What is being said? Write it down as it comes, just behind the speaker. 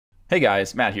Hey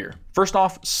guys, Matt here. First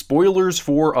off, spoilers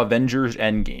for Avengers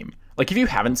Endgame. Like, if you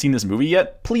haven't seen this movie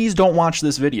yet, please don't watch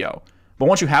this video. But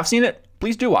once you have seen it,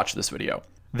 please do watch this video.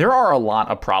 There are a lot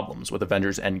of problems with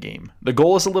Avengers Endgame. The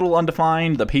goal is a little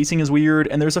undefined, the pacing is weird,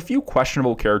 and there's a few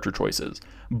questionable character choices.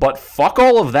 But fuck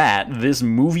all of that, this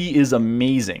movie is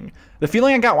amazing. The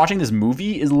feeling I got watching this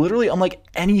movie is literally unlike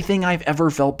anything I've ever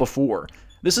felt before.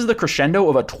 This is the crescendo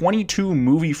of a 22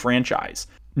 movie franchise.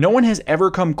 No one has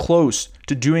ever come close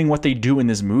to doing what they do in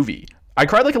this movie. I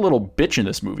cried like a little bitch in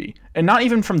this movie, and not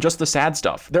even from just the sad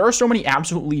stuff. There are so many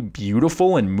absolutely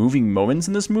beautiful and moving moments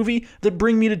in this movie that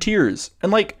bring me to tears.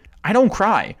 And like, I don't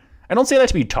cry. I don't say that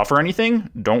to be tough or anything.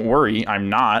 Don't worry, I'm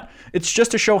not. It's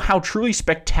just to show how truly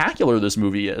spectacular this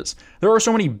movie is. There are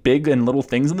so many big and little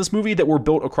things in this movie that were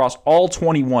built across all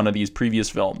 21 of these previous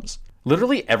films.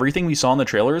 Literally everything we saw in the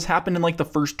trailers happened in like the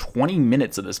first 20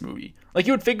 minutes of this movie. Like,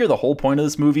 you would figure the whole point of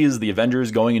this movie is the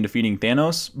Avengers going and defeating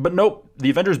Thanos, but nope,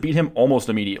 the Avengers beat him almost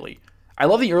immediately. I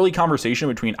love the early conversation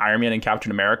between Iron Man and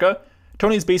Captain America.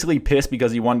 Tony's basically pissed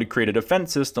because he wanted to create a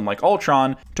defense system like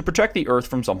Ultron to protect the Earth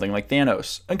from something like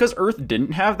Thanos. And because Earth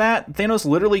didn't have that, Thanos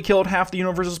literally killed half the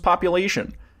universe's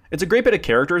population. It's a great bit of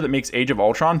character that makes Age of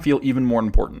Ultron feel even more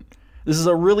important. This is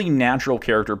a really natural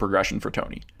character progression for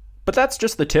Tony. But that's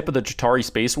just the tip of the Chitauri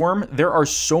space worm. There are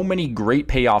so many great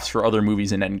payoffs for other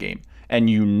movies in Endgame. And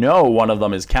you know one of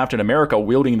them is Captain America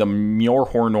wielding the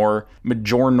Mjolnir,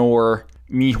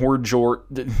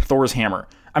 Thor's hammer.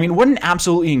 I mean, what an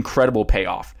absolutely incredible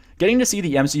payoff. Getting to see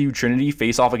the MCU Trinity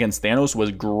face off against Thanos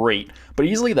was great, but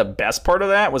easily the best part of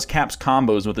that was Cap's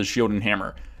combos with his shield and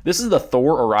hammer. This is the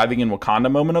Thor arriving in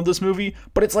Wakanda moment of this movie,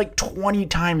 but it's like 20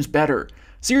 times better.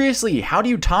 Seriously, how do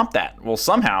you top that? Well,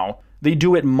 somehow. They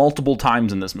do it multiple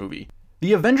times in this movie.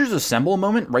 The Avengers Assemble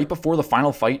moment right before the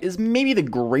final fight is maybe the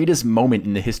greatest moment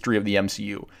in the history of the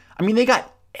MCU. I mean, they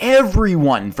got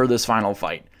everyone for this final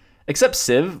fight. Except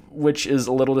Civ, which is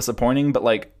a little disappointing, but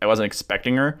like, I wasn't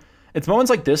expecting her. It's moments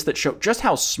like this that show just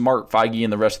how smart Feige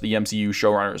and the rest of the MCU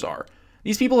showrunners are.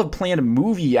 These people have planned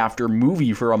movie after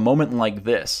movie for a moment like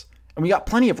this. And we got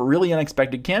plenty of really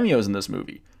unexpected cameos in this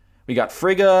movie. We got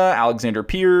Frigga, Alexander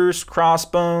Pierce,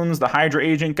 Crossbones, the Hydra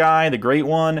agent guy, the Great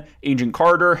One, Agent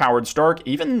Carter, Howard Stark,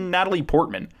 even Natalie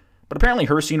Portman. But apparently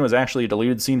her scene was actually a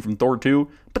deleted scene from Thor 2.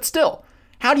 But still,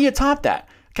 how do you top that?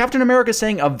 Captain America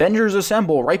saying Avengers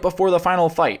Assemble right before the final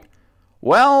fight.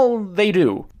 Well, they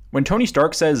do. When Tony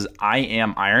Stark says, "I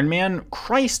am Iron Man,"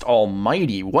 Christ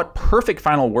almighty, what perfect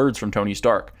final words from Tony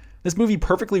Stark. This movie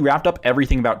perfectly wrapped up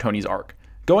everything about Tony's arc.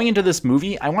 Going into this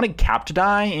movie, I wanted Cap to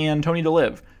die and Tony to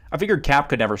live. I figured Cap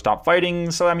could never stop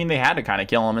fighting, so I mean, they had to kind of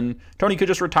kill him, and Tony could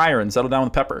just retire and settle down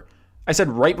with Pepper. I said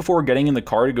right before getting in the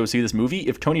car to go see this movie,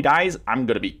 if Tony dies, I'm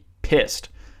gonna be pissed.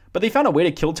 But they found a way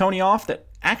to kill Tony off that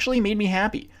actually made me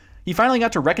happy. He finally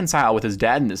got to reconcile with his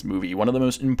dad in this movie, one of the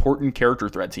most important character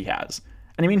threads he has.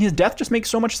 And I mean, his death just makes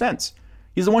so much sense.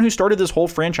 He's the one who started this whole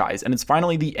franchise, and it's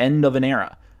finally the end of an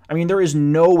era. I mean, there is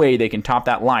no way they can top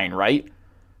that line, right?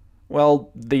 Well,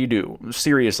 they do.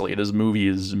 Seriously, this movie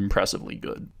is impressively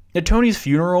good. At Tony's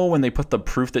funeral, when they put the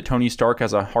proof that Tony Stark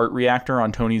has a heart reactor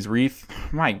on Tony's wreath,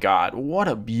 my god, what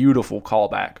a beautiful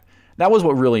callback. That was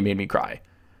what really made me cry.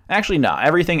 Actually, no,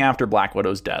 everything after Black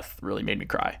Widow's death really made me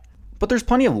cry. But there's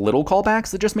plenty of little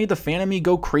callbacks that just made the fan of me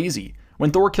go crazy.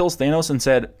 When Thor kills Thanos and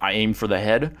said, "I aimed for the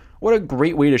head," what a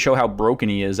great way to show how broken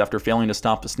he is after failing to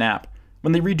stop the snap.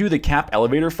 When they redo the Cap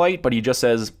elevator fight, but he just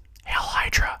says, "Hail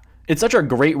Hydra." It's such a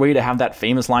great way to have that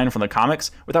famous line from the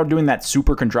comics without doing that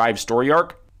super contrived story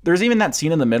arc. There's even that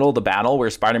scene in the middle of the battle where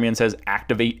Spider-Man says,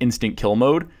 "Activate instant kill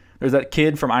mode." There's that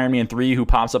kid from Iron Man 3 who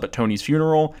pops up at Tony's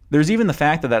funeral. There's even the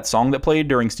fact that that song that played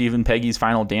during Steve and Peggy's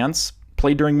final dance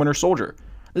played during Winter Soldier.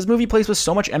 This movie plays with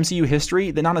so much MCU history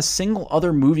that not a single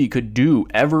other movie could do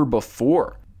ever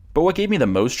before. But what gave me the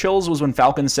most chills was when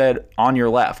Falcon said, "On your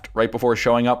left," right before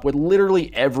showing up with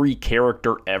literally every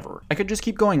character ever. I could just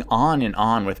keep going on and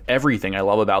on with everything I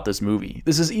love about this movie.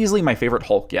 This is easily my favorite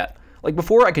Hulk yet. Like,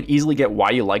 before, I could easily get why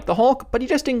you like the Hulk, but he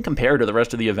just didn't compare to the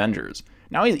rest of the Avengers.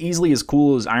 Now he's easily as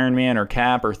cool as Iron Man or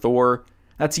Cap or Thor.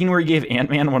 That scene where he gave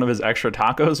Ant-Man one of his extra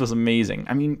tacos was amazing.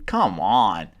 I mean, come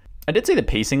on. I did say the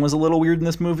pacing was a little weird in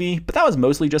this movie, but that was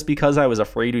mostly just because I was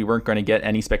afraid we weren't going to get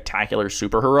any spectacular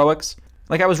superheroics.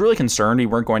 Like, I was really concerned we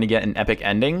weren't going to get an epic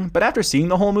ending, but after seeing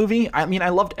the whole movie, I mean, I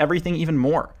loved everything even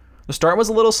more. The start was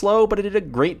a little slow, but it did a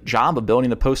great job of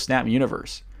building the post-snap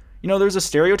universe. You know, there's a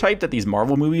stereotype that these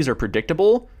Marvel movies are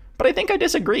predictable, but I think I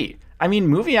disagree. I mean,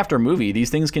 movie after movie,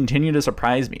 these things continue to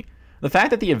surprise me. The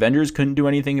fact that the Avengers couldn't do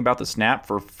anything about the snap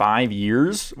for 5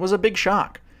 years was a big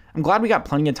shock. I'm glad we got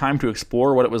plenty of time to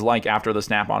explore what it was like after the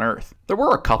snap on Earth. There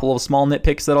were a couple of small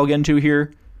nitpicks that I'll get into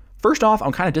here. First off,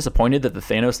 I'm kind of disappointed that the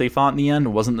Thanos they fought in the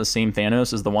end wasn't the same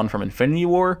Thanos as the one from Infinity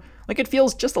War. Like, it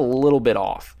feels just a little bit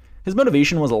off. His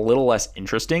motivation was a little less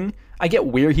interesting. I get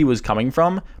where he was coming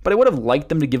from, but I would have liked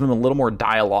them to give him a little more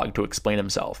dialogue to explain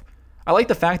himself. I like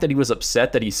the fact that he was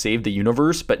upset that he saved the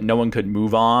universe, but no one could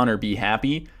move on or be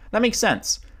happy. That makes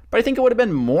sense. But I think it would have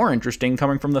been more interesting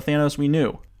coming from the Thanos we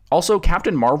knew. Also,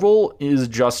 Captain Marvel is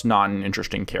just not an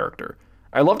interesting character.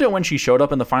 I loved it when she showed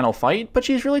up in the final fight, but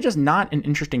she's really just not an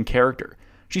interesting character.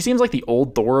 She seems like the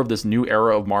old Thor of this new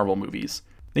era of Marvel movies.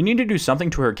 They need to do something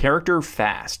to her character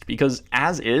fast, because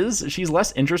as is, she's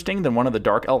less interesting than one of the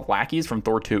Dark Elf lackeys from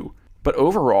Thor 2. But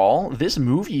overall, this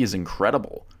movie is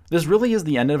incredible. This really is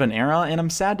the end of an era, and I'm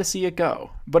sad to see it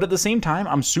go. But at the same time,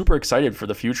 I'm super excited for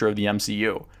the future of the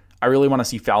MCU. I really want to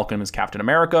see Falcon as Captain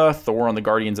America, Thor on the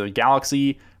Guardians of the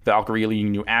Galaxy, Valkyrie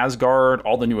leading New Asgard,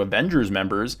 all the new Avengers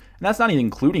members, and that's not even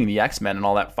including the X-Men and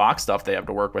all that Fox stuff they have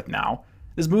to work with now.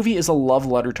 This movie is a love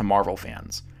letter to Marvel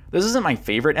fans. This isn't my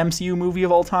favorite MCU movie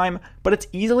of all time, but it's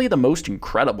easily the most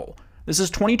incredible. This is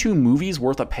 22 movies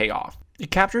worth of payoff. It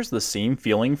captures the same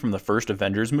feeling from the first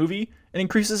Avengers movie and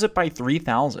increases it by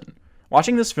 3,000.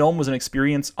 Watching this film was an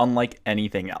experience unlike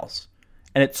anything else.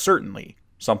 And it's certainly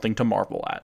something to marvel at.